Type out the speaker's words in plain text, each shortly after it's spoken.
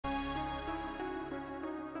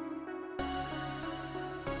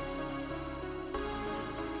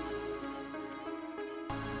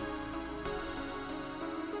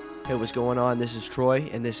Hey, what's going on? This is Troy,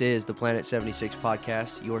 and this is the Planet 76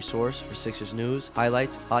 podcast, your source for Sixers news,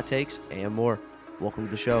 highlights, hot takes, and more. Welcome to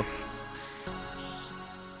the show.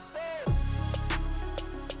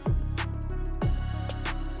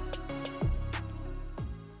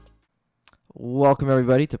 Welcome,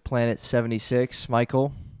 everybody, to Planet 76.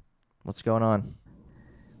 Michael, what's going on?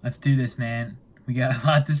 Let's do this, man. We got a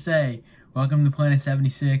lot to say. Welcome to Planet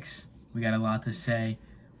 76. We got a lot to say.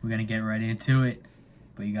 We're going to get right into it.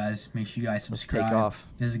 But you guys, make sure you guys subscribe. Let's take off.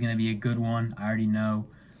 This is going to be a good one. I already know.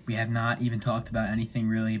 We have not even talked about anything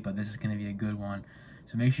really, but this is going to be a good one.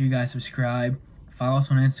 So make sure you guys subscribe. Follow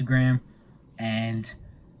us on Instagram. And,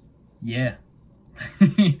 yeah.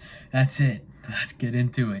 That's it. Let's get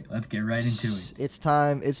into it. Let's get right into it. It's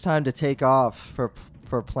time to take off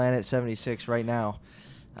for Planet 76 right now.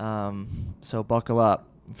 So buckle up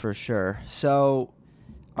for sure. So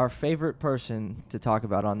our favorite person to talk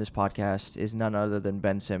about on this podcast is none other than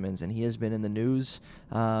Ben Simmons, and he has been in the news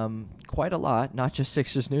quite a lot, not just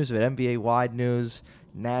Sixers news, but NBA-wide news,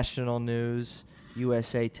 national news,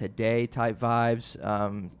 USA Today type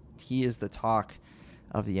vibes. He is the talk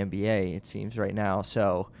of the NBA, it seems, right now.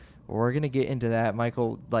 So we're going to get into that.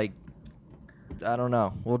 Michael, I don't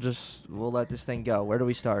know. We'll let this thing go. Where do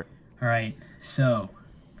we start? All right. So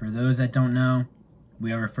for those that don't know,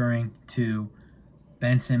 we are referring to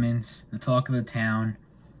Ben Simmons, the talk of the town.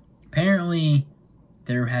 Apparently,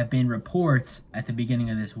 there have been reports at the beginning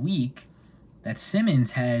of this week that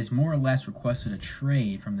Simmons has more or less requested a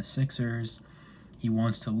trade from the Sixers. He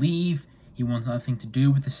wants to leave. He wants nothing to do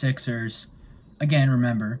with the Sixers. Again,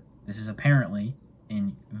 remember, this is apparently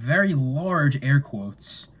in very large air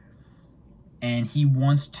quotes, and he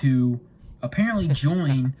wants to apparently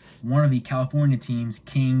join one of the California teams,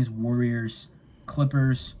 Kings, Warriors,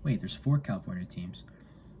 Clippers. Wait, there's 4 California teams.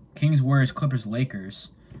 Kings, Warriors, Clippers,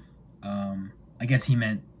 Lakers. I guess he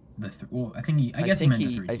meant the I think he meant the 3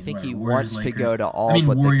 teams. I think he Warriors, wants Lakers. to go to all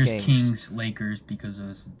but Warriors, the Kings. Kings, Lakers, because of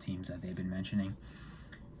the teams that they've been mentioning.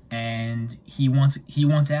 And he wants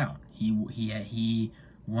out. He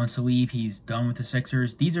wants to leave. He's done with the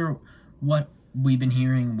Sixers. These are what we've been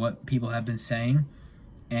hearing, what people have been saying.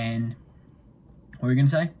 And what were you going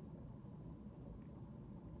to say?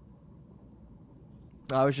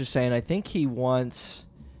 I was just saying, I think he wants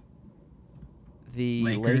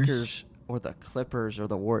the Lakers or the Clippers or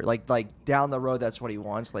the Warriors. Like down the road, that's what he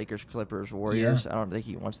wants, Lakers, Clippers, Warriors. Yeah. I don't think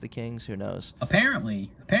he wants the Kings. Who knows? Apparently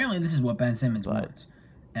this is what Ben Simmons wants.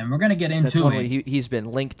 And we're going to get into that's one it. He's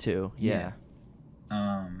been linked to, yeah.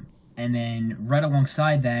 And then right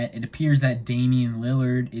alongside that, it appears that Damian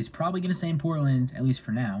Lillard is probably going to stay in Portland, at least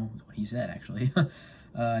for now, what he said, actually.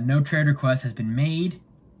 No trade request has been made.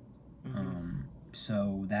 Mm-hmm.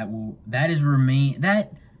 So that will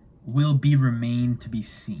remain to be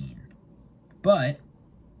seen. But,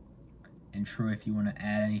 and Troy, if you want to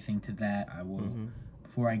add anything to that, I will. Mm-hmm.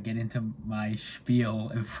 Before I get into my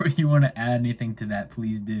spiel, if you want to add anything to that,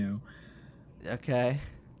 please do. Okay.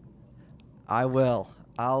 I will.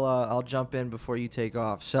 I'll jump in before you take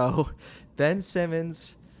off. So, Ben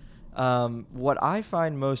Simmons, what I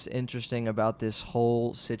find most interesting about this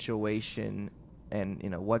whole situation and,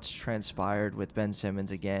 what's transpired with Ben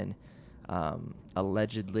Simmons again,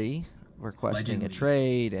 allegedly requesting a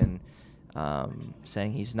trade and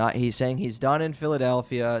saying he's done in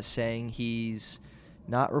Philadelphia, saying he's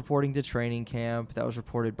not reporting to training camp. That was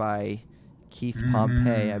reported by Keith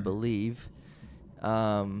Pompey, I believe.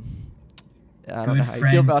 I don't know how you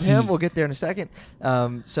feel about him. We'll get there in a second.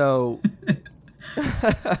 So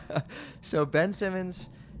Ben Simmons,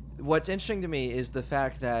 what's interesting to me is the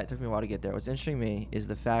fact that, it took me a while to get there. What's interesting to me is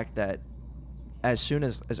the fact that as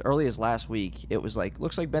early as last week, it was like,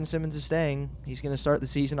 looks like Ben Simmons is staying. He's going to start the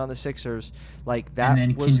season on the Sixers. Like,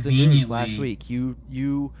 that was the news last week.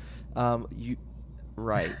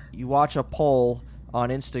 Right. You watch a poll on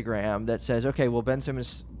Instagram that says, okay, will Ben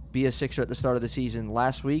Simmons be a Sixer at the start of the season?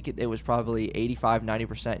 Last week, it was probably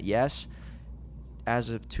 85-90% yes. As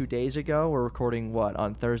of 2 days ago, we're recording,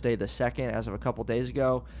 on Thursday the 2nd, as of a couple days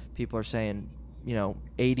ago, people are saying,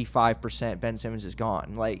 85% Ben Simmons is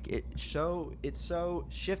gone. Like, it's so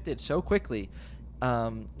shifted so quickly.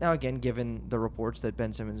 Now, again, given the reports that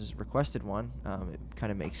Ben Simmons has requested one, it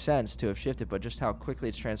kind of makes sense to have shifted, but just how quickly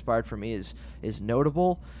it's transpired for me is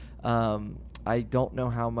notable. I don't know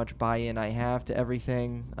how much buy-in I have to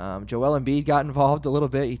everything. Joel Embiid got involved a little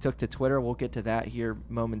bit. He took to Twitter. We'll get to that here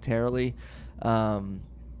momentarily.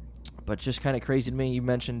 But just kind of crazy to me. You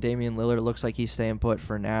mentioned Damian Lillard. It looks like he's staying put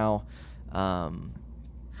for now.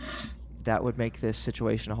 That would make this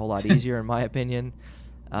situation a whole lot easier, in my opinion.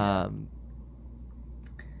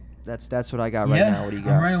 That's what I got right now. What do you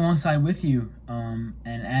got? I'm right alongside with you. And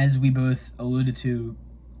as we both alluded to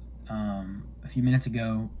a few minutes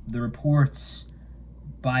ago, the reports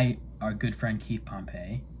by our good friend Keith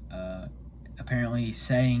Pompey, apparently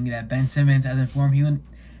saying that Ben Simmons has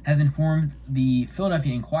informed the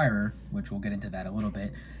Philadelphia Inquirer, which we'll get into that a little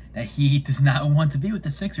bit, that he does not want to be with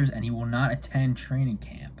the Sixers and he will not attend training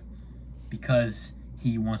camp because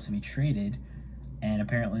he wants to be traded. And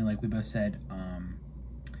apparently, like we both said,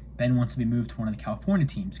 Ben wants to be moved to one of the California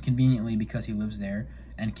teams, conveniently because he lives there,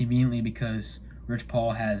 and conveniently because Rich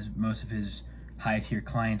Paul has most of his high-tier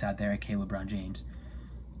clients out there, aka LeBron James.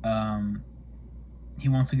 He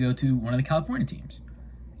wants to go to one of the California teams.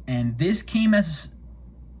 And this came as...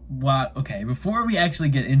 okay, before we actually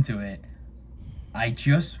get into it, I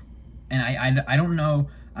don't know,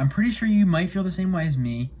 I'm pretty sure you might feel the same way as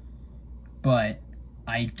me, but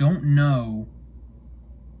I don't know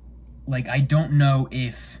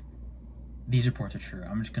if these reports are true.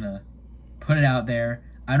 I'm just gonna put it out there.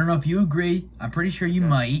 I don't know if you agree. I'm pretty sure you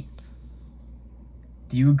might.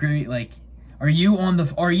 Do you agree? Like, are you on the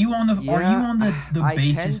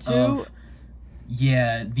basis of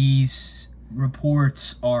these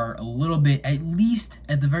reports are a little bit, at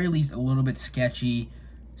the very least, a little bit sketchy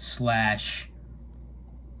 /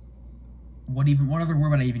 what other word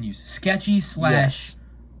would I even use? Sketchy / Yes.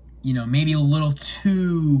 Maybe a little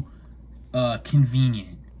too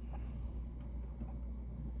convenient.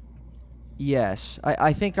 Yes,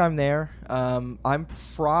 I think I'm there. I'm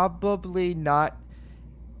probably not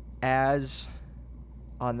as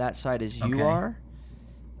on that side as you are.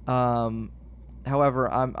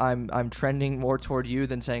 However, I'm trending more toward you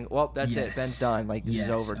than saying, well, that's it, Ben's done. Like, this is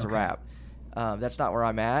over, it's a wrap. That's not where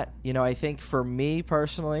I'm at. I think for me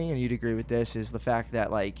personally, and you'd agree with this, is the fact that,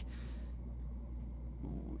 like,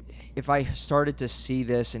 if I started to see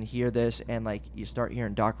this and hear this and, like, you start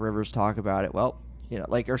hearing Doc Rivers talk about it, well,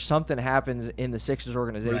 or something happens in the Sixers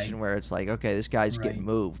organization where it's like, okay, this guy's getting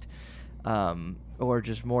moved. Or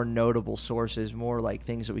just more notable sources, more, like,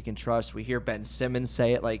 things that we can trust. We hear Ben Simmons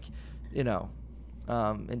say it, like,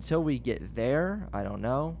 until we get there, I don't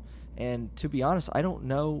know. And to be honest, I don't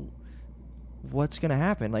know what's going to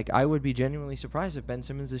happen. Like, I would be genuinely surprised if Ben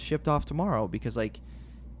Simmons is shipped off tomorrow because, like,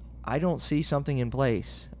 I don't see something in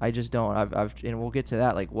place. I just don't. And we'll get to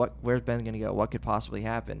that. Like, where's Ben going to go? What could possibly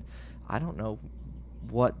happen? I don't know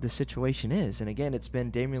what the situation is. And again, it's been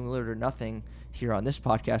Damian Lillard or nothing here on this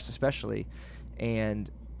podcast, especially. And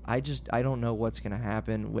I don't know what's going to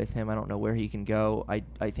happen with him. I don't know where he can go.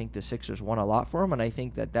 I think the Sixers want a lot for him, and I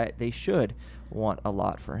think that they should want a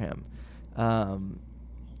lot for him.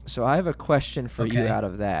 So I have a question for you out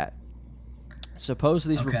of that. Suppose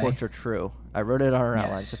these reports are true. I wrote it on our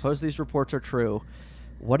outline. Suppose these reports are true.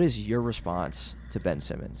 What is your response to Ben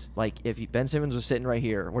Simmons? Like, if Ben Simmons was sitting right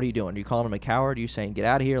here, what are you doing? Are you calling him a coward? Are you saying, get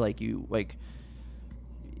out of here?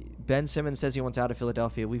 Ben Simmons says he wants out of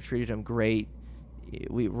Philadelphia. We've treated him great.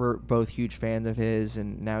 We're both huge fans of his,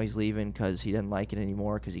 and now he's leaving because he doesn't like it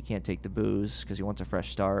anymore because he can't take the booze because he wants a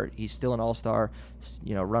fresh start. He's still an all-star,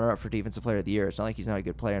 runner-up for Defensive Player of the Year. It's not like he's not a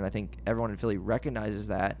good player, and I think everyone in Philly recognizes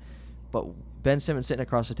that. But Ben Simmons sitting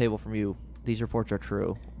across the table from you, these reports are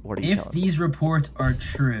true. What are you telling me? If these reports are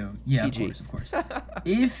true, PG. Of course.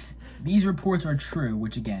 If these reports are true,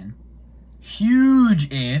 which again,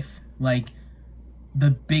 huge if, like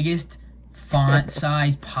the biggest font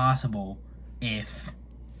size possible, if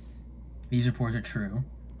these reports are true,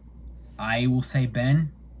 I will say,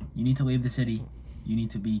 Ben, you need to leave the city. You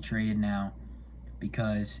need to be traded now,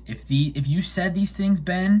 because if you said these things,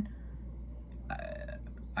 Ben,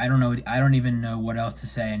 I don't know. I don't even know what else to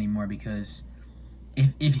say anymore, because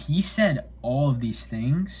if he said all of these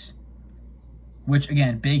things, which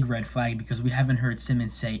again, big red flag, because we haven't heard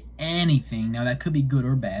Simmons say anything. Now that could be good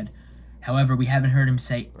or bad. However, we haven't heard him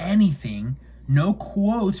say anything. No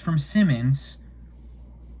quotes from Simmons,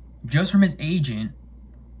 just from his agent.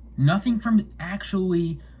 Nothing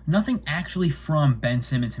actually from Ben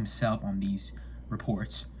Simmons himself on these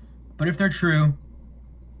reports. But if they're true,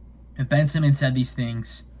 if Ben Simmons said these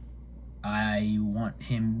things, I want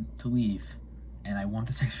him to leave, and I want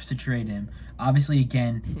the Sixers to trade him. Obviously,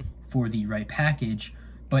 again, for the right package,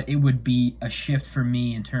 but it would be a shift for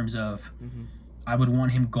me in terms of I would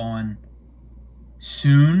want him gone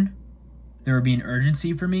soon. There would be an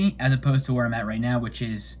urgency for me, as opposed to where I'm at right now, which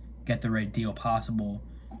is get the right deal possible,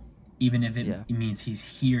 even if it means he's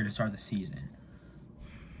here to start the season.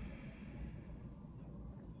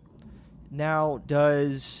 Now,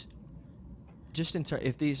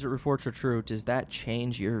 if these reports are true, does that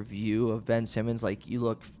change your view of Ben Simmons? Like, you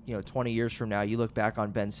look, 20 years from now, you look back on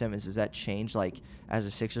Ben Simmons, does that change, like, as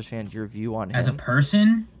a Sixers fan, your view on him? As a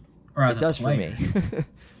person? Or as it a does player. for me.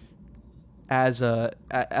 As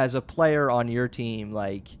a player on your team,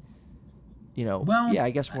 like, Well,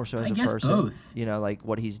 I guess more so as I a guess person, both. like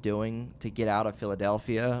what he's doing to get out of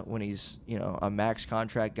Philadelphia when he's, a max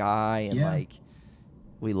contract guy and Yeah. like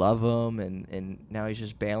we love him and now he's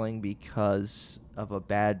just bailing because of a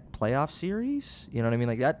bad playoff series. You know what I mean?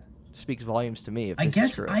 Like that speaks volumes to me if this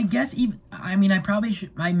is true. I guess even I probably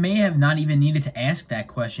should. I may have not even needed to ask that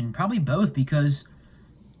question. Probably both because,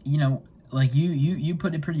 like you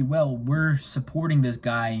put it pretty well. We're supporting this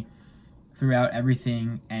guy throughout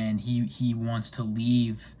everything, and he wants to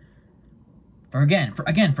leave. For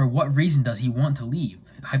what reason does he want to leave?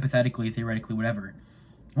 Hypothetically, theoretically, whatever.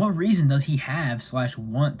 What reason does he have /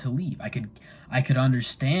 want to leave? I could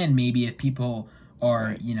understand maybe if people are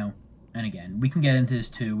Right. and again, we can get into this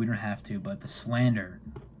too. We don't have to, but the slander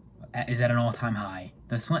is at an all-time high.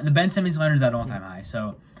 The Ben Simmons slander is at an all-time high.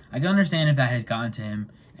 So I can understand if that has gotten to him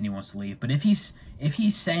and he wants to leave. But if he's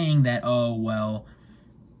saying that, oh well,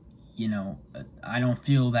 I don't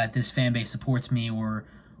feel that this fan base supports me or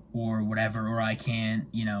whatever, or I can't,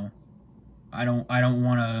 I don't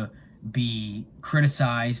want to be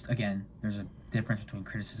criticized. Again, there's a difference between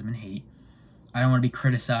criticism and hate. I don't want to be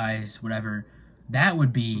criticized, whatever. That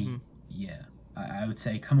would be. Mm-hmm. Yeah, I would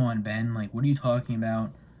say, come on, Ben. Like, what are you talking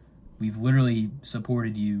about? We've literally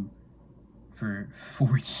supported you for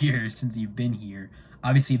 4 years since you've been here.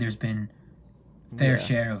 Obviously, there's been fair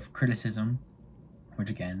share of criticism, which,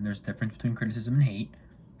 again, there's a difference between criticism and hate.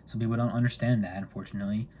 Some people don't understand that,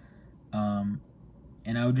 unfortunately. And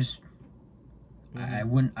I would just...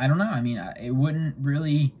 Mm-hmm. I don't know. I mean, it wouldn't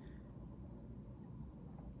really...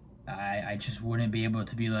 I just wouldn't be able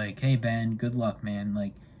to be like, hey, Ben, good luck, man.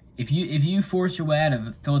 Like, if you force your way out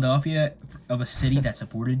of Philadelphia, of a city that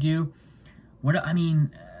supported you, like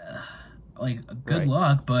good Right.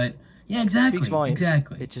 luck, but yeah, It exactly, speaks volumes.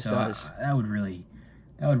 exactly. It just So does. that would really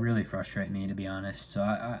frustrate me, to be honest. So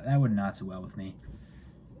that would not sit well with me.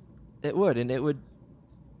 It would, and it would,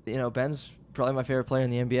 Ben's probably my favorite player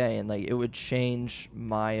in the NBA, and like it would change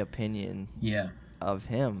my opinion Yeah, of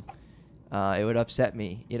him. It would upset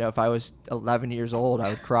me. If I was 11 years old,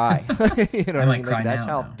 I would cry. You know I what I might mean? cry Like that's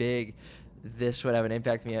now, how though. big this would have an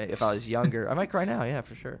impact on me if I was younger. I might cry now, yeah,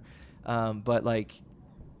 for sure. But like,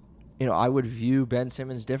 I would view Ben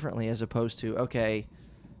Simmons differently as opposed to, okay,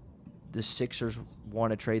 the Sixers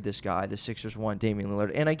want to trade this guy. The Sixers want Damian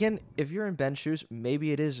Lillard. And again, if you're in Ben's shoes,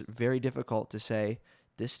 maybe it is very difficult to say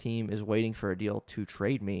this team is waiting for a deal to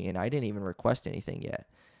trade me, and I didn't even request anything yet.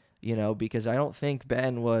 Because I don't think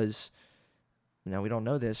Ben was. Now, we don't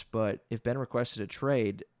know this, but if Ben requested a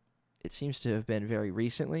trade, it seems to have been very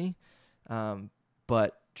recently.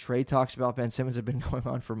 But trade talks about Ben Simmons have been going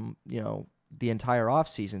on for, the entire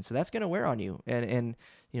offseason. So that's going to wear on you. And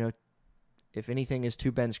if anything is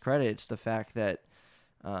to Ben's credit, it's the fact that,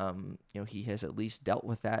 he has at least dealt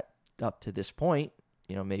with that up to this point.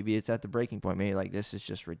 Maybe it's at the breaking point. Maybe like, this is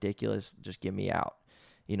just ridiculous. Just get me out.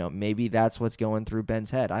 Maybe that's what's going through Ben's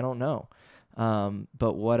head. I don't know.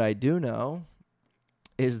 But what I do know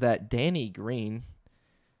is that Danny Green,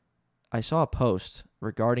 I saw a post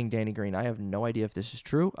regarding Danny Green. I have no idea if this is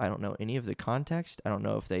true. I don't know any of the context. I don't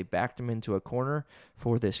know if they backed him into a corner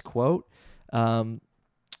for this quote.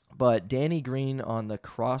 But Danny Green on the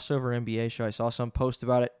Crossover NBA show, I saw some post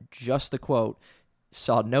about it, just the quote.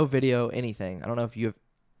 Saw no video, anything. I don't know if you have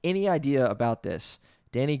any idea about this.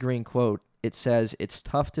 Danny Green quote, it says, "It's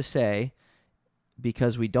tough to say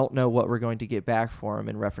because we don't know what we're going to get back for him,"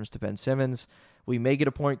 in reference to Ben Simmons. We may get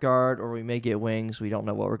a point guard or we may get wings. We don't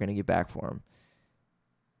know what we're going to get back for him.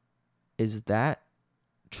 Is that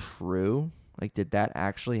true? Like, did that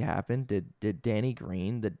actually happen? Did Danny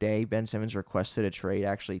Green, the day Ben Simmons requested a trade,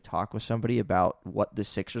 actually talk with somebody about what the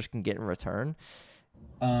Sixers can get in return?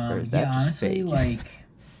 Or is that Yeah, just honestly, fake? like,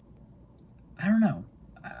 I don't know.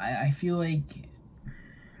 I feel like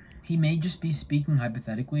he may just be speaking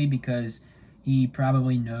hypothetically because he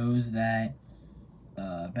probably knows that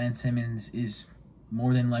Ben Simmons is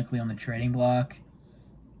more than likely on the trading block,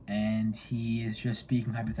 and he is just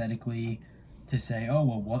speaking hypothetically to say, "Oh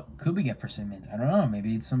well, what could we get for Simmons? I don't know. Maybe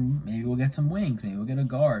we'll get some wings. Maybe we'll get a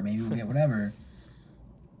guard. Maybe we'll get whatever."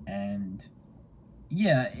 And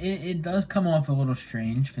yeah, it does come off a little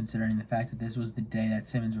strange considering the fact that this was the day that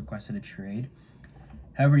Simmons requested a trade.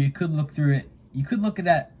 However, you could look through it. You could look at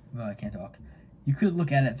that. Well, I can't talk. You could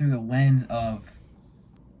look at it through the lens of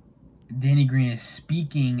Danny Green is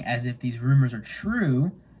speaking as if these rumors are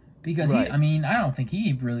true, because Right. I don't think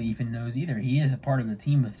he really even knows either. He is a part of the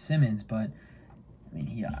team with Simmons, but I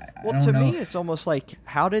mean, I Well, don't to know me, if, it's almost like,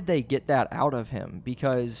 how did they get that out of him?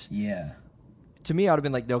 Because yeah, to me, I would have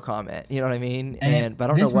been like, no comment. You know what I mean? And But I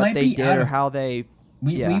don't know this what might they be did out or of- how they.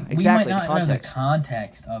 We Exactly. might not The know the context.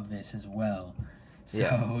 context of this as well. So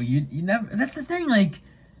Yeah. you never. That's the thing. Like,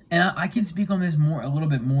 and I can speak on this a little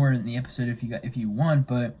bit more in the episode if you want,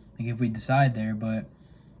 but like if we decide there. But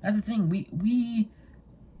that's the thing. We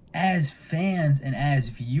as fans and as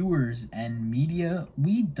viewers and media,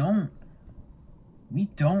 we don't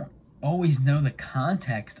always know the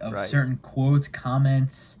context of Right. certain quotes,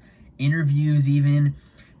 comments, interviews, even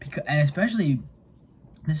because, and especially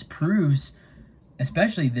this proves.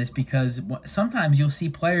 Especially this because sometimes you'll see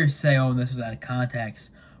players say, "Oh, this was out of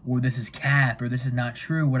context," or "This is cap," or "This is not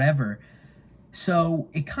true," whatever. So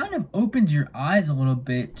it kind of opens your eyes a little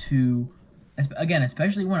bit to, again,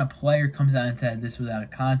 especially when a player comes out and says, "This was out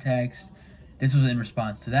of context," "This was in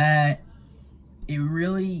response to that." It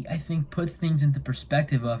really, I think, puts things into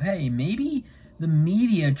perspective of, hey, maybe the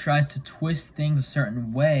media tries to twist things a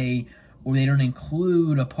certain way, or they don't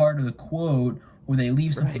include a part of the quote, or they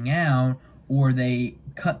leave something out, or they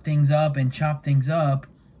cut things up and chop things up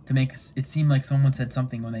to make it seem like someone said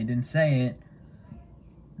something when they didn't say it.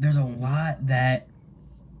 There's a lot that,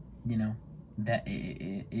 that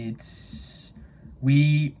it's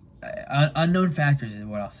unknown factors is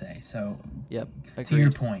what I'll say. So, Yep. Agreed. to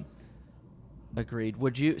your point. Agreed.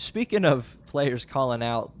 Speaking of players calling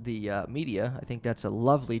out the media, I think that's a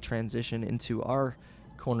lovely transition into our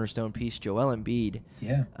cornerstone piece, Joel Embiid.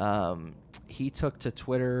 Yeah. He took to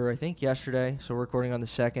Twitter, I think yesterday, so we're recording on the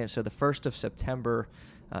 2nd. So the 1st of September,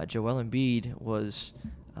 Joel Embiid was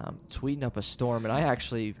tweeting up a storm, and I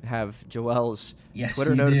actually have Joel's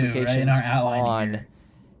Twitter notifications right in our outline on.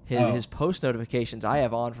 here. His post notifications I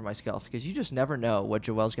have on for myself because you just never know what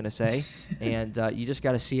Joel's going to say, and you just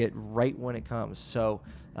got to see it right when it comes. So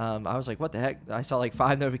I was like, what the heck? I saw like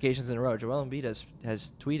 5 notifications in a row. Joel Embiid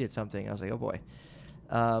has tweeted something. I was like, oh boy.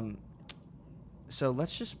 So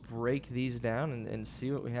let's just break these down and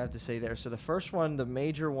see what we have to say there. So the first one, the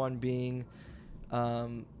major one being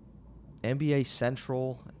NBA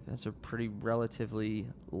Central, that's a pretty relatively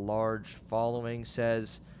large following,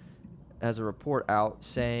 has a report out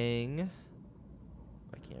saying,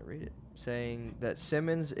 I can't read it, saying that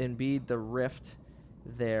Simmons and Embiid, the rift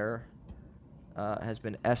there has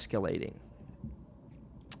been escalating.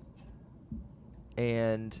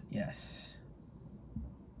 And Yes.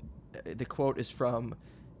 The quote is from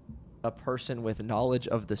a person with knowledge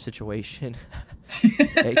of the situation,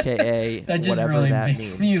 a.k.a. That just whatever really that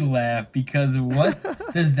makes means. me laugh because what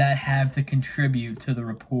does that have to contribute to the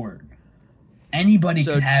report? Anybody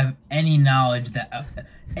could have any knowledge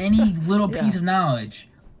any little piece of knowledge.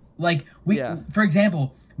 Like for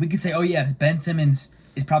example, we could say, oh yeah, Ben Simmons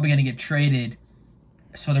is probably going to get traded,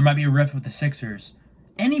 so there might be a rift with the Sixers.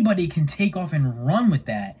 Anybody can take off and run with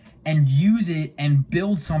that and use it and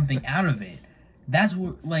build something out of it. That's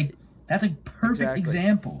a perfect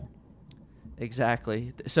example.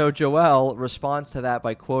 Exactly. So Joel responds to that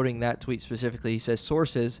by quoting that tweet specifically. He says,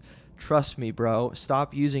 sources, trust me, bro.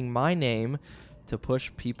 Stop using my name to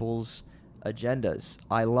push people's agendas.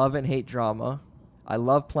 I love and hate drama. I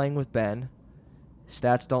love playing with Ben.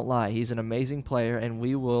 Stats don't lie. He's an amazing player, and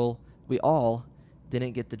we all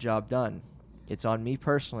didn't get the job done. It's on me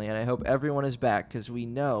personally, and I hope everyone is back because we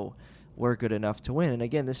know we're good enough to win. And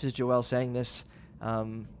again, this is Joel saying this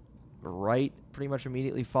right pretty much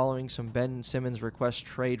immediately following some Ben Simmons request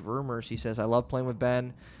trade rumors. He says, I love playing with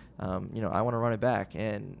Ben. I want to run it back.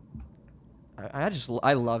 And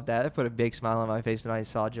I love that. It put a big smile on my face when I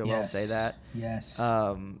saw Joel say that. Yes.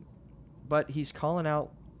 But he's calling out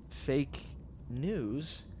fake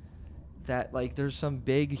news that there's some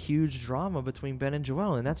big, huge drama between Ben and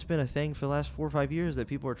Joel, and that's been a thing for the last 4 or 5 years that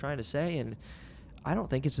people are trying to say, and I don't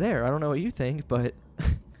think it's there. I don't know what you think, but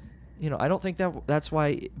I don't think that's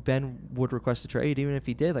why Ben would request a trade, even if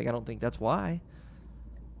he did. I don't think that's why.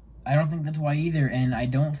 I don't think that's why either, and I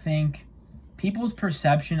don't think people's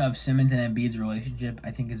perception of Simmons and Embiid's relationship,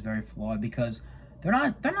 I think, is very flawed because they're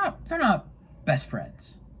not best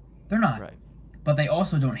friends. They're not. Right. But they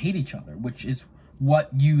also don't hate each other, which is what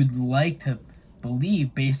you'd like to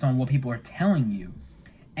believe based on what people are telling you.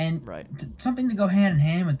 And something to go hand in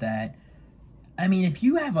hand with that, I mean, if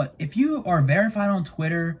you are verified on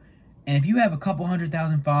Twitter, and if you have a couple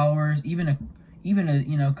 100,000 followers, even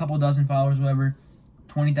a couple dozen followers, whatever,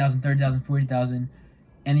 20,000, 30,000, 40,000,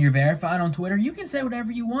 and you're verified on Twitter, you can say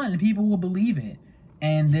whatever you want, and people will believe it.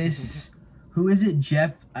 And this, who is it,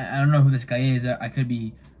 Jeff? I don't know who this guy is. I could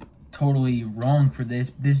be totally wrong for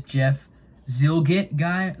this. This Jeff Zilgit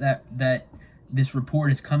guy that this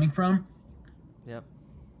report is coming from. Yep.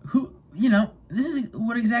 Who, this is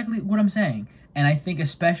exactly what I'm saying. And I think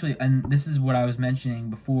especially, and this is what I was mentioning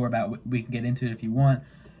before about, we can get into it if you want,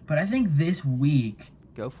 but I think this week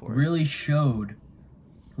Go for it. really showed,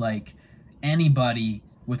 like, anybody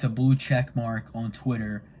with a blue check mark on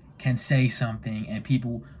Twitter can say something and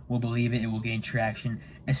people will believe it. It will gain traction,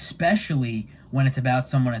 especially when it's about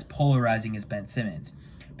someone as polarizing as Ben Simmons.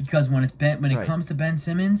 Because when it comes to Ben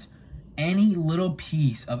Simmons, any little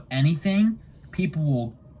piece of anything, people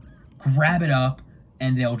will grab it up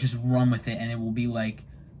and they'll just run with it, and it will be like,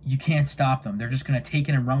 you can't stop them. They're just going to take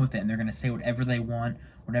it and run with it, and they're going to say whatever they want,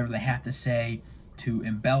 whatever they have to say to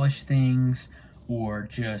embellish things or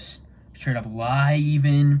just straight up lie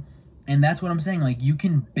even. And that's what I'm saying. Like, you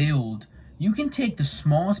can take the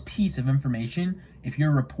smallest piece of information, if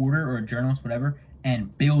you're a reporter or a journalist, whatever,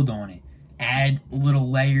 and build on it. Add little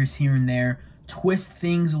layers here and there, twist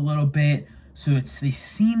things a little bit so they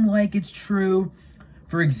seem like it's true.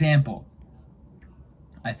 For example,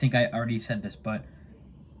 I think I already said this, but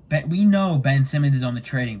we know Ben Simmons is on the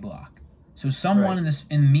trading block. So someone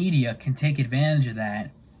in media can take advantage of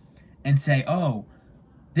that and say, oh,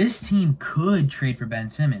 this team could trade for Ben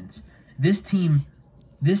Simmons. This team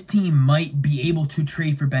might be able to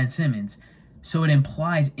trade for Ben Simmons. So it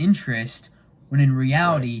implies interest when in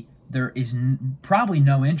reality there is probably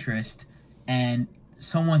no interest, and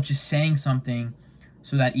someone's just saying something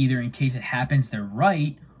so that either in case it happens they're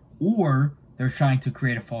right, or they're trying to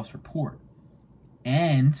create a false report.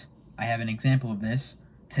 And I have an example of this.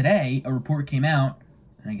 Today, a report came out,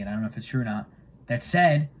 and again, I don't know if it's true or not, that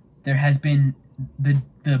said there has been the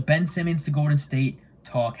Ben Simmons to Golden State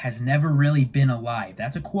talk has never really been alive.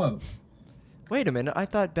 That's a quote. Wait a minute. I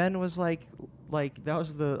thought Ben was like that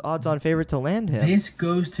was the odds-on favorite to land him. This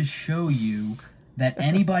goes to show you that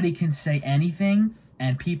anybody can say anything,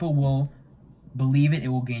 and people will believe it. It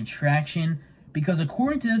will gain traction. Because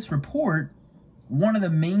according to this report, one of the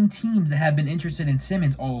main teams that have been interested in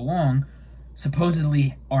Simmons all along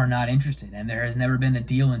supposedly are not interested, and there has never been a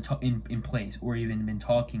deal in place, or even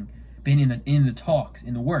been in the talks,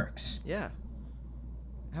 in the works. Yeah.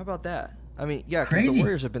 How about that? I mean, yeah, because Crazy. the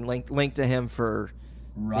Warriors have been linked to him for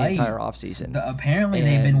the entire offseason. Apparently,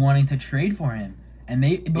 they've been wanting to trade for him, and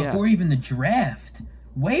before even the draft,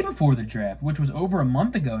 way before the draft, which was over a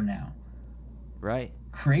month ago now. Right.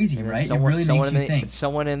 Crazy, right? It really makes you think.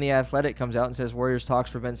 Someone in The Athletic comes out and says Warriors talks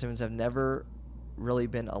for Ben Simmons have never really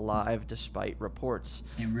been alive despite reports.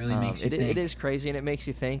 It really makes you think. It is crazy, and it makes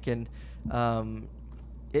you think, and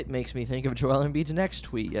it makes me think of Joel Embiid's next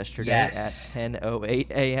tweet yesterday at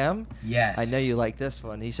 10:08 a.m. Yes. I know you like this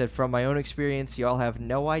one. He said, "From my own experience, y'all have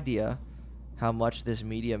no idea how much this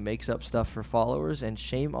media makes up stuff for followers, and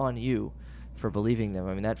shame on you for believing them."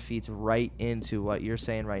 I mean, that feeds right into what you're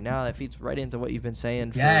saying right now. That feeds right into what you've been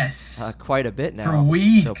saying for quite a bit now. For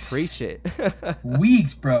weeks. So preach it.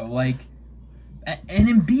 Weeks, bro. Like, and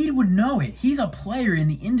Embiid would know it. He's a player in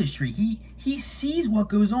the industry. He sees what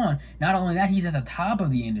goes on. Not only that, he's at the top of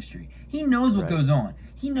the industry. He knows what goes on.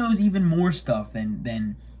 He knows even more stuff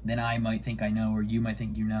than I might think I know, or you might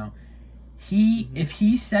think you know. If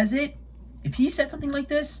he says it, if he said something like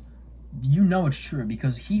this, you know it's true,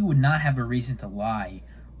 because he would not have a reason to lie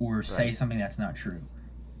or say something that's not true.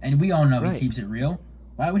 And we all know he keeps it real.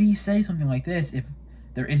 Why would he say something like this if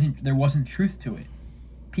there wasn't truth to it?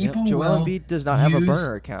 Joel Embiid does not have a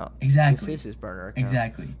burner account. Exactly. This is his burner account.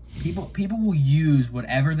 Exactly. People will use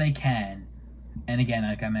whatever they can, and again,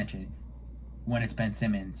 like I mentioned, when it's Ben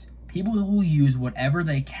Simmons, people will use whatever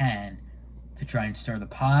they can to try and stir the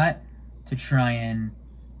pot, to try and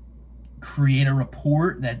create a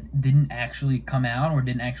report that didn't actually come out or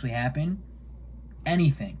didn't actually happen.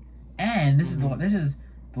 Anything. And this is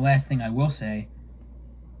the last thing I will say.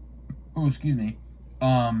 Oh, excuse me.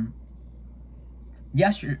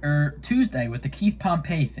 Tuesday with the Keith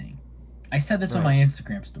Pompey thing, I said this on my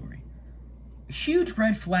Instagram story. A huge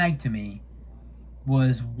red flag to me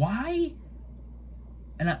was why,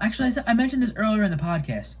 and I mentioned this earlier in the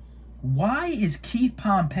podcast, why is Keith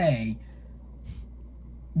Pompey,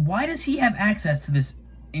 why does he have access to this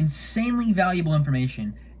insanely valuable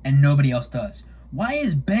information and nobody else does? Why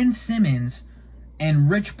is Ben Simmons and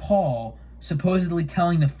Rich Paul supposedly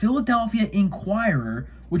telling the Philadelphia Inquirer,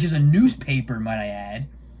 which is a newspaper, might I add,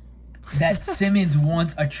 that Simmons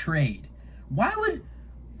wants a trade? Why would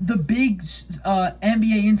the big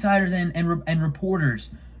NBA insiders and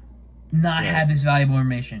reporters not have this valuable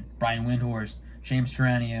information? Brian Windhorst, James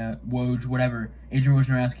Charania, Woj, whatever, Adrian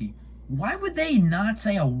Wojnarowski. Why would they not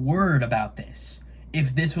say a word about this?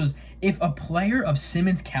 If a player of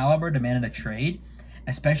Simmons' caliber demanded a trade,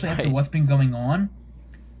 especially after what's been going on,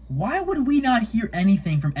 why would we not hear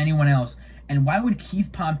anything from anyone else? And why would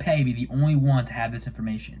Keith Pompey be the only one to have this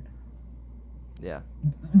information? Yeah.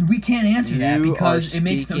 We can't answer that because it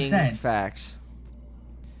makes no sense. Facts.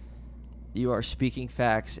 You are speaking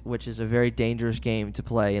facts, which is a very dangerous game to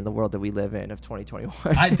play in the world that we live in of 2021.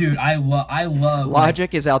 I love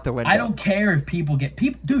logic is out the window. I don't care if people get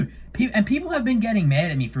and people have been getting mad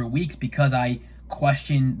at me for weeks because I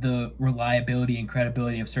question the reliability and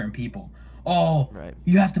credibility of certain people. Oh, right.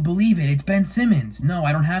 You have to believe it. It's Ben Simmons. No,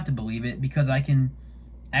 I don't have to believe it because I can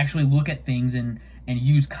actually look at things and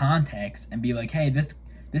use context and be like, hey,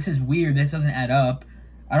 this is weird. This doesn't add up.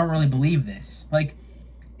 I don't really believe this. Like,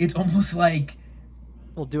 it's almost like...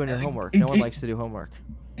 Well, doing your homework. No one likes to do homework.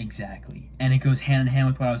 Exactly. And it goes hand in hand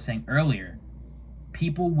with what I was saying earlier.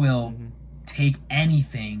 People will take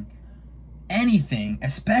anything,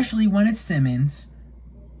 especially when it's Simmons,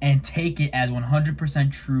 and take it as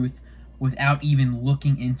 100% truth without even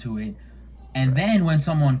looking into it. And then when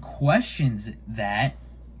someone questions that,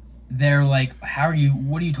 they're like,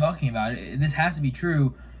 what are you talking about? This has to be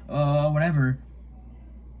true. Whatever.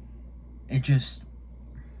 It just...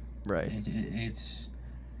 Right. It's...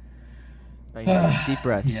 Deep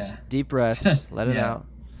breaths. Yeah. Deep breaths. Let it out.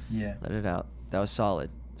 Yeah. Let it out. That was solid.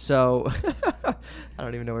 So, I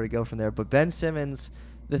don't even know where to go from there. But Ben Simmons,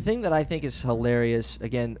 the thing that I think is hilarious,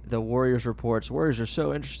 again, the Warriors reports. Warriors are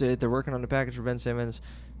so interested. They're working on the package for Ben Simmons.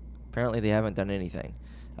 Apparently, they haven't done anything.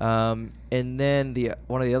 And then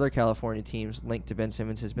one of the other California teams linked to Ben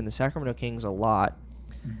Simmons has been the Sacramento Kings a lot.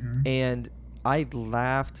 Mm-hmm. And I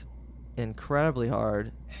laughed incredibly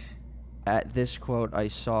hard at this quote I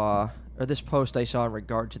saw, or this post I saw in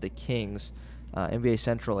regard to the Kings, NBA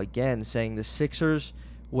Central again, saying the Sixers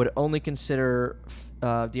would only consider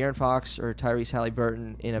De'Aaron Fox or Tyrese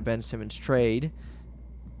Halliburton in a Ben Simmons trade,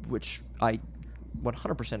 which I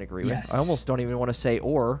 100% agree with. I almost don't even want to say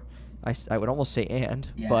or. I would almost say and.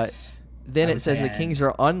 Yes. But then it says the Kings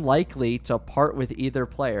are unlikely to part with either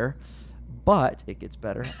player, but it gets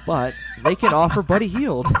better. But they can offer Buddy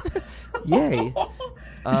Hield. Yay.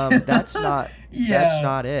 That's not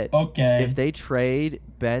it. Okay. If they trade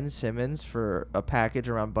Ben Simmons for a package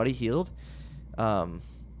around Buddy Hield,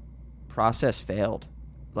 process failed.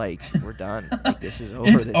 Like, we're done. Like, this is over.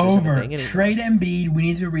 It's this over. Isn't a thing anymore. Trade Embiid. We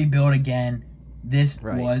need to rebuild again. This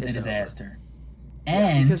was a disaster. Over.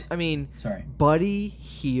 And because I mean, sorry, Buddy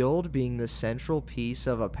Hield being the central piece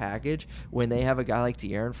of a package when they have a guy like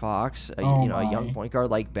De'Aaron Fox, a young point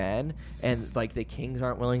guard like Ben, and like the Kings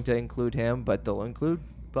aren't willing to include him, but they'll include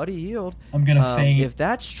Buddy Hield. I'm gonna faint. If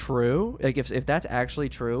that's true, like if that's actually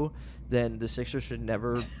true, then the Sixers should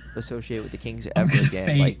never associate with the Kings ever again.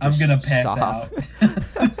 Faint. Like, I'm gonna pass out.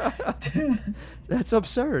 That's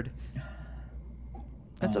absurd.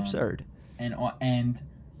 That's absurd. And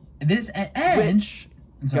this and which.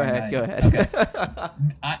 Go ahead. Okay.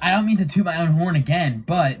 I don't mean to toot my own horn again,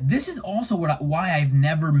 but this is also why I've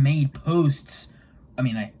never made posts. I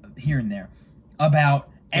mean, here and there about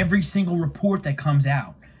every single report that comes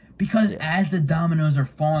out, because as the dominoes are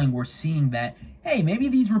falling, we're seeing that hey, maybe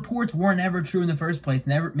these reports weren't ever true in the first place.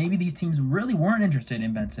 Maybe these teams really weren't interested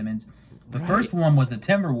in Ben Simmons. The first one was the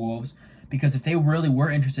Timberwolves, because if they really were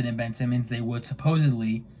interested in Ben Simmons, they would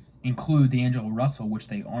supposedly include D'Angelo Russell, which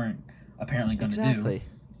they aren't apparently going to do.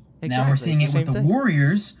 Now we're seeing it with the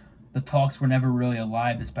Warriors. The talks were never really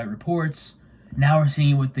alive despite reports. Now we're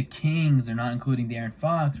seeing it with the Kings. They're not including De'Aaron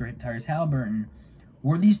Fox or Tyrese Halliburton.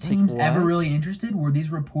 Were these teams ever really interested? Were these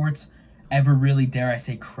reports ever really, dare I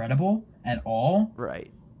say, credible at all? Right.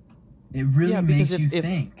 It really makes you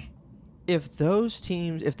think. If those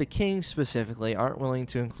teams, if the Kings specifically aren't willing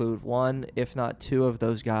to include one, if not two of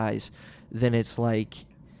those guys, then it's like,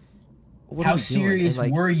 what how serious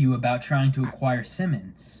were you about trying to acquire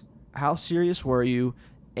Simmons? How serious were you?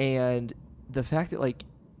 And the fact that, like,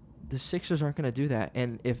 the Sixers aren't going to do that.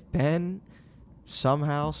 And if Ben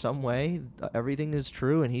somehow, some way, everything is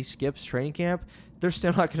true and he skips training camp, they're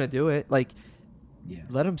still not going to do it. Like,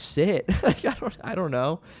 let him sit. Like, I don't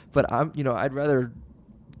know. But I'd rather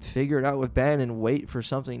figure it out with Ben and wait for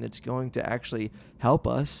something that's going to actually help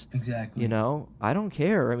us. Exactly. I don't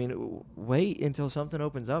care. I mean, wait until something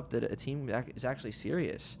opens up that a team is actually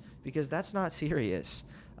serious, because that's not serious.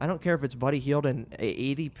 I don't care if it's Buddy Hield and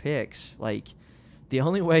 80 picks. Like, the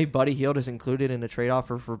only way Buddy Hield is included in a trade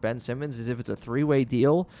offer for Ben Simmons is if it's a 3-way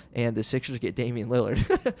deal and the Sixers get Damian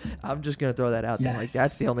Lillard. I'm just going to throw that out there. Like,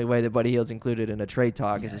 that's the only way that Buddy Hield's included in a trade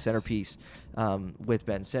talk as a centerpiece with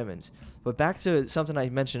Ben Simmons. But back to something I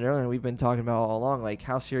mentioned earlier, and we've been talking about all along, like,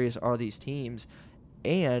 how serious are these teams,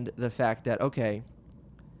 and the fact that, okay,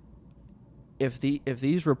 if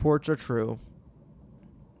these reports are true,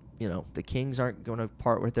 the Kings aren't going to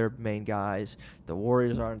part with their main guys. The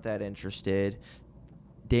Warriors aren't that interested.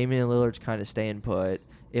 Damian Lillard's kind of staying put.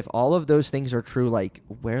 if all of those things are true, like,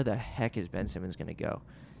 where the heck is Ben Simmons going to go?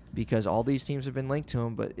 Because all these teams have been linked to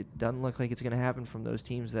him, but it doesn't look like it's going to happen from those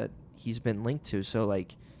teams that he's been linked to. So,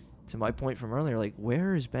 like, to my point from earlier, like,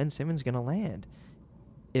 where is Ben Simmons going to land?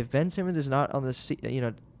 If Ben Simmons is not on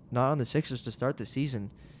the not on the Sixers to start the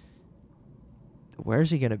season, where's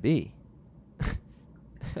he going to be?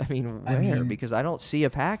 I mean, because I don't see a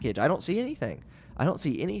package. I don't see anything. I don't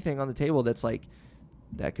see anything on the table that's like,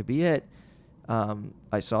 that could be it.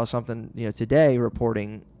 I saw something, today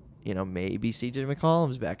reporting, maybe C.J.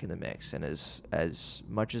 McCollum's back in the mix. And as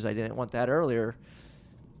much as I didn't want that earlier,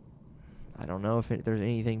 I don't know if there's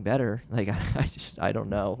anything better. Like, I don't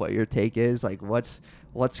know what your take is. Like, what's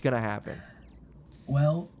going to happen?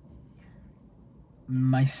 Well,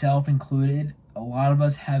 myself included, a lot of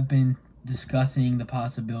us have been discussing the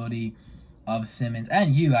possibility of Simmons,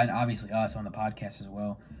 and you, and obviously us on the podcast as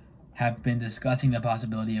well, have been discussing the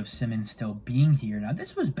possibility of Simmons still being here. Now,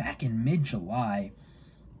 this was back in mid-July,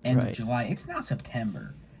 end of July. It's now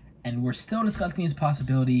September, and we're still discussing this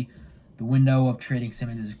possibility. The window of trading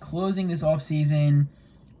Simmons is closing this offseason.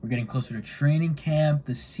 We're getting closer to training camp.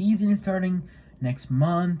 The season is starting next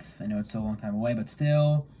month. I know it's still a long time away, but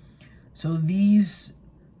still. So these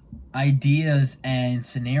ideas and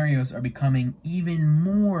scenarios are becoming even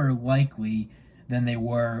more likely than they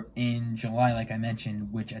were in July, like I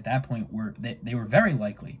mentioned, which at that point they were very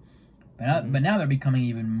likely. But now they're becoming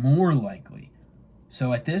even more likely.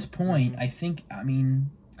 So at this point, I think, it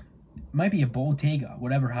might be a bold take,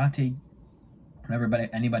 whatever hot take, whatever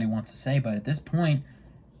anybody wants to say, but at this point,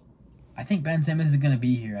 I think Ben Simmons is going to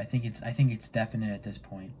be here. I think it's definite at this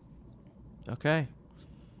point. Okay.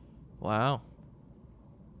 Wow.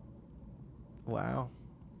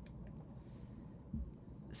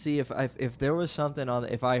 See, if there was something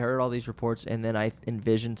if I heard all these reports and then I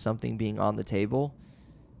envisioned something being on the table,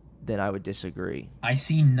 then I would disagree. I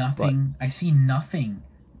see nothing. I see nothing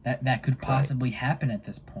that could possibly happen at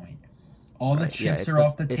this point. All the chips are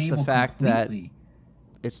off the table completely.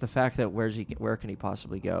 It's the fact that where can he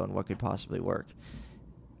possibly go and what could possibly work,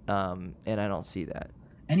 and I don't see that.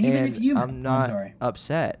 And even if you, I'm not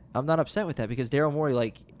upset. I'm not upset with that because Daryl Morey,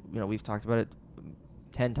 we've talked about it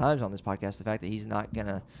 10 times on this podcast. The fact that he's not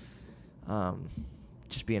gonna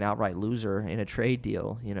just be an outright loser in a trade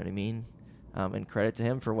deal. You know what I mean? And credit to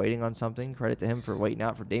him for waiting on something. Credit to him for waiting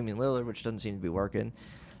out for Damian Lillard, which doesn't seem to be working.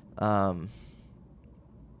 I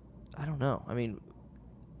don't know.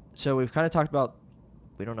 So we've kind of talked about.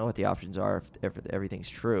 We don't know what the options are if everything's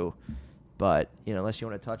true, but unless you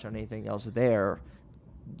want to touch on anything else there,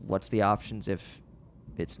 what's the options if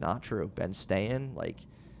it's not true? Ben staying? Like,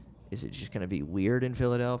 is it just going to be weird in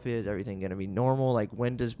Philadelphia? Is everything going to be normal? Like,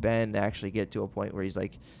 when does Ben actually get to a point where he's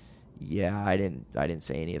like, yeah, I didn't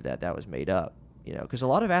say any of that. That was made up. Because a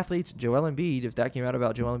lot of athletes, Joel Embiid, if that came out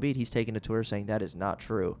about Joel Embiid, he's taken to Twitter saying that is not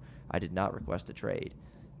true. I did not request a trade.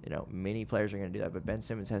 Many players are going to do that, but Ben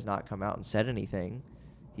Simmons has not come out and said anything.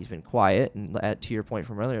 He's been quiet, and to your point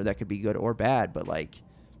from earlier, that could be good or bad, but, like,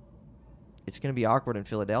 it's going to be awkward in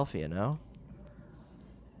Philadelphia, no?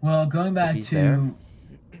 Well, going back to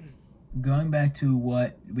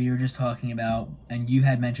what we were just talking about, and you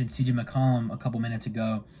had mentioned C.J. McCollum a couple minutes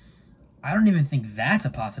ago, I don't even think that's a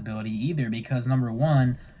possibility either because, number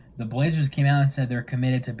one, the Blazers came out and said they're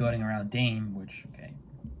committed to building around Dame, which, okay,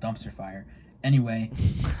 dumpster fire. Anyway,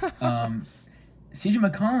 C.J.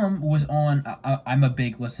 McCollum was on. I'm a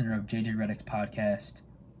big listener of J.J. Redick's podcast.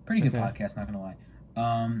 Pretty good podcast, not gonna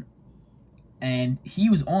lie. And he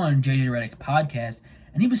was on J.J. Redick's podcast,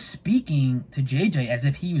 and he was speaking to J.J. as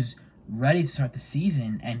if he was ready to start the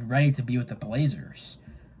season and ready to be with the Blazers.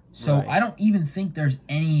 So I don't even think there's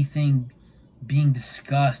anything being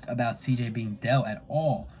discussed about C.J. being dealt at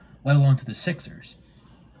all, let alone to the Sixers.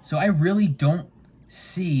 So I really don't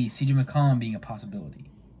see C.J. McCollum being a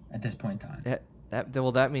possibility at this point in time.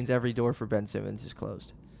 That means every door for Ben Simmons is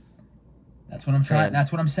closed. That's what I'm trying.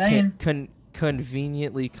 That's what I'm saying.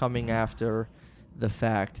 Conveniently coming after the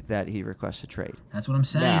fact that he requests a trade. That's what I'm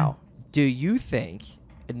saying. Now, do you think?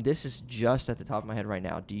 And this is just at the top of my head right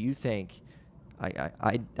now. Do you think?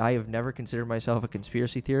 I have never considered myself a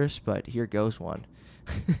conspiracy theorist, but here goes one.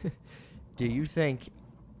 Do you think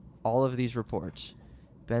all of these reports,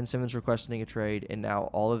 Ben Simmons requesting a trade, and now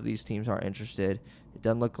all of these teams aren't interested? It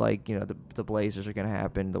doesn't look like the Blazers are going to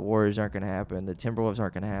happen, the Warriors aren't going to happen, the Timberwolves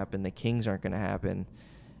aren't going to happen, the Kings aren't going to happen.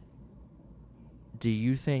 Do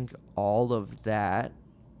you think all of that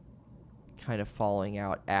kind of falling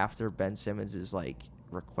out after Ben Simmons is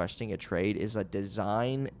requesting a trade is a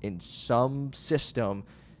design in some system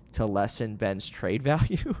to lessen Ben's trade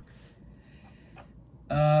value?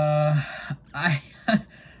 I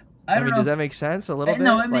I don't know. Does that make sense a little bit?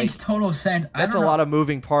 No, it makes total sense. That's a lot of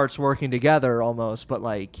moving parts working together almost, but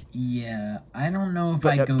like. Yeah, I don't know if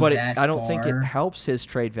I go that far. I don't think it helps his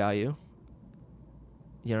trade value.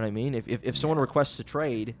 You know what I mean? If someone requests a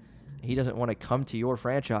trade, he doesn't want to come to your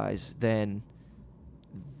franchise, then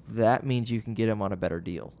that means you can get him on a better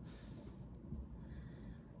deal.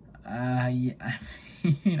 Yeah,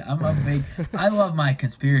 I'm a big. I love my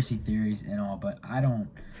conspiracy theories and all, but I don't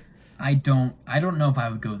know if I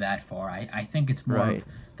would go that far. I think it's more of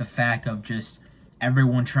the fact of just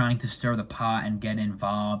everyone trying to stir the pot and get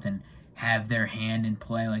involved and have their hand in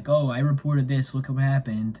play. Like, oh, I reported this, look what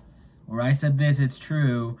happened. Or I said this, it's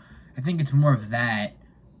true. I think it's more of that.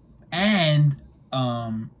 And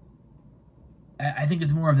I think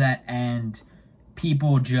it's more of that and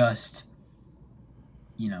people just,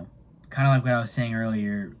 kind of like what I was saying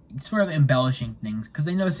earlier, sort of embellishing things because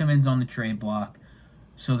they know Simmons on the trade block.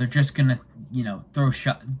 So they're just going to, throw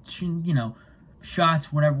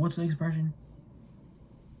shots, whatever. What's the expression?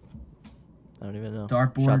 I don't even know.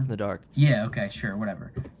 Dartboard? Shots in the dark. Yeah, okay, sure,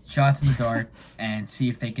 whatever. Shots in the dark and see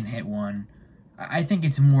if they can hit one. I think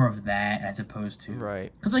it's more of that as opposed to...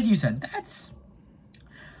 Right. Because like you said, that's...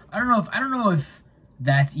 I don't know if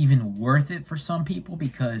that's even worth it for some people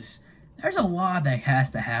because there's a lot that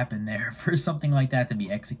has to happen there for something like that to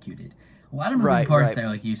be executed. A lot of moving parts there,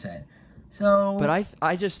 like you said. So, but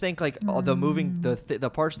I just think like all the moving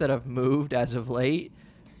the parts that have moved as of late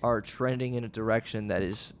are trending in a direction that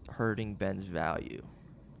is hurting Ben's value.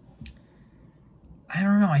 I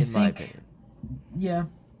don't know. I think, my opinion.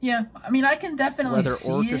 Yeah. I mean, I can definitely whether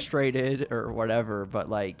see orchestrated or whatever, but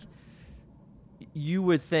like you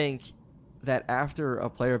would think that after a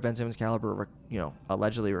player of Ben Simmons' caliber,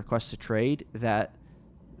 allegedly requests a trade, that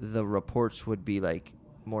the reports would be like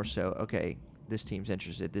more so, okay, this team's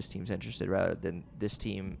interested, rather than this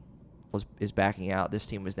team is backing out. This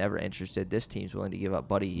team was never interested. This team's willing to give up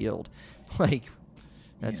Buddy Hield. Like,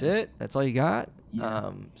 that's it? That's all you got?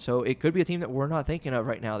 Yeah. So it could be a team that we're not thinking of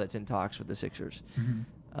right now that's in talks with the Sixers.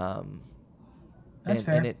 Mm-hmm. That's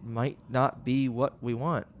fair. And it might not be what we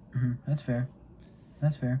want. Mm-hmm. That's fair.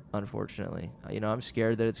 Unfortunately. I'm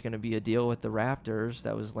scared that it's going to be a deal with the Raptors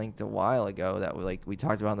that was linked a while ago that we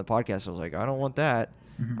talked about on the podcast. I was like, I don't want that.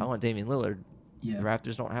 Mm-hmm. I want Damian Lillard. Yeah. The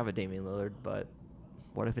Raptors don't have a Damian Lillard, but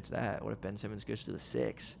what if it's that? What if Ben Simmons goes to the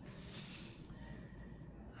 6?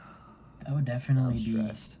 That would definitely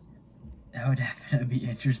be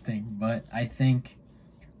interesting, but I think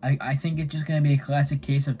it's just going to be a classic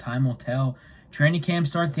case of time will tell. Training camp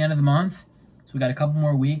starts at the end of the month, so we got a couple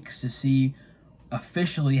more weeks to see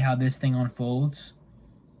officially how this thing unfolds.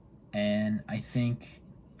 And I think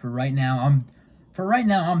for right now I'm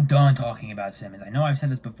done talking about Simmons. I know I've said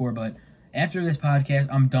this before, but after this podcast,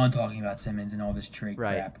 I'm done talking about Simmons and all this trade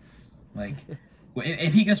crap. Like,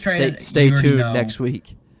 if he gets traded, stay tuned next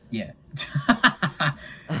week. Yeah.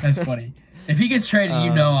 That's funny. If he gets traded,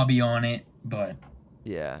 I'll be on it. But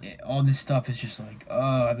yeah, all this stuff is just like,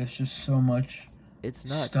 there's just so much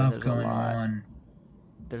stuff going on.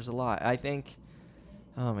 There's a lot. I think,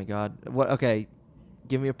 oh my God. Okay,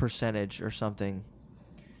 give me a percentage or something.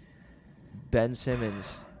 Ben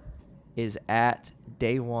Simmons is at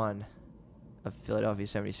day one of Philadelphia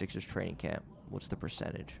 76ers training camp. What's the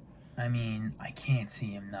percentage? I mean, I can't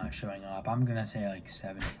see him not showing up. I'm going to say like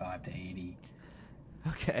 75 to 80.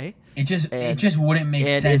 Okay. It just wouldn't make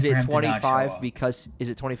sense for him to not show up. Is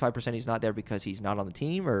it 25% he's not there because he's not on the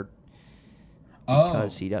team or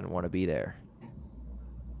because he doesn't want to be there?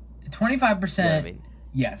 25%,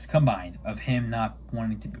 yes, combined, of him not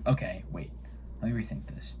wanting to be... Okay, wait. Let me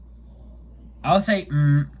rethink this. I'll say...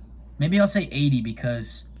 maybe I'll say 80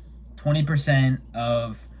 because 20%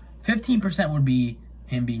 of... 15% would be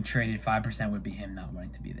him being traded, 5% would be him not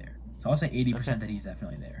wanting to be there. So I'll say 80% that he's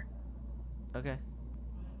definitely there. Okay.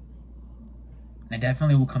 And I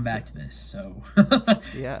definitely will come back to this, so...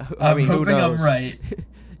 Yeah, I'm who hoping knows? I'm right.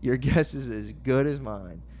 Your guess is as good as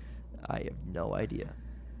mine. I have no idea.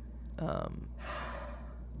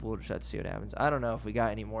 We'll just have to see what happens. I don't know if we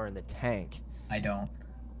got any more in the tank. I don't.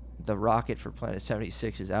 The rocket for Planet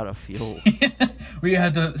 76 is out of fuel. We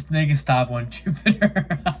had to make a stop on Jupiter.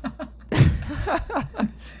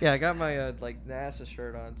 Yeah, I got my NASA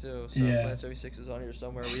shirt on too. So yeah. Planet 76 is on here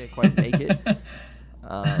somewhere. We didn't quite make it.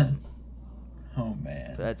 Oh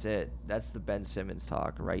man. That's it. That's the Ben Simmons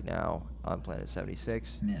talk right now on Planet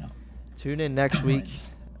 76. Yeah. Tune in next week.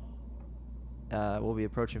 We'll be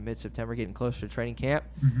approaching mid-September, getting closer to training camp.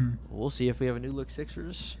 Mm-hmm. We'll see if we have a new look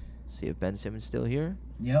Sixers. See if Ben Simmons is still here.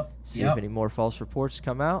 Yep. See if any more false reports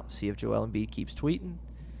come out. See if Joel Embiid keeps tweeting.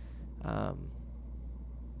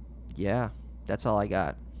 Yeah, that's all I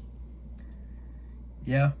got.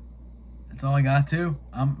 Yeah. That's all I got too.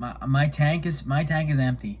 My tank is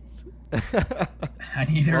empty. I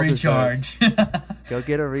need a Well recharge. Go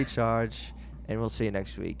get a recharge, and we'll see you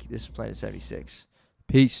next week. This is Planet 76.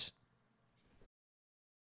 Peace.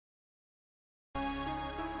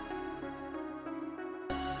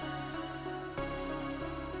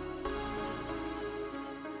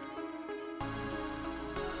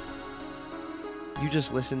 You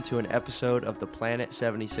just listened to an episode of the Planet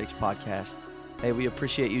 76 podcast. Hey, we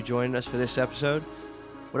appreciate you joining us for this episode.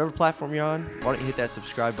 Whatever platform you're on, why don't you hit that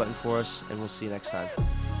subscribe button for us, and we'll see you next time.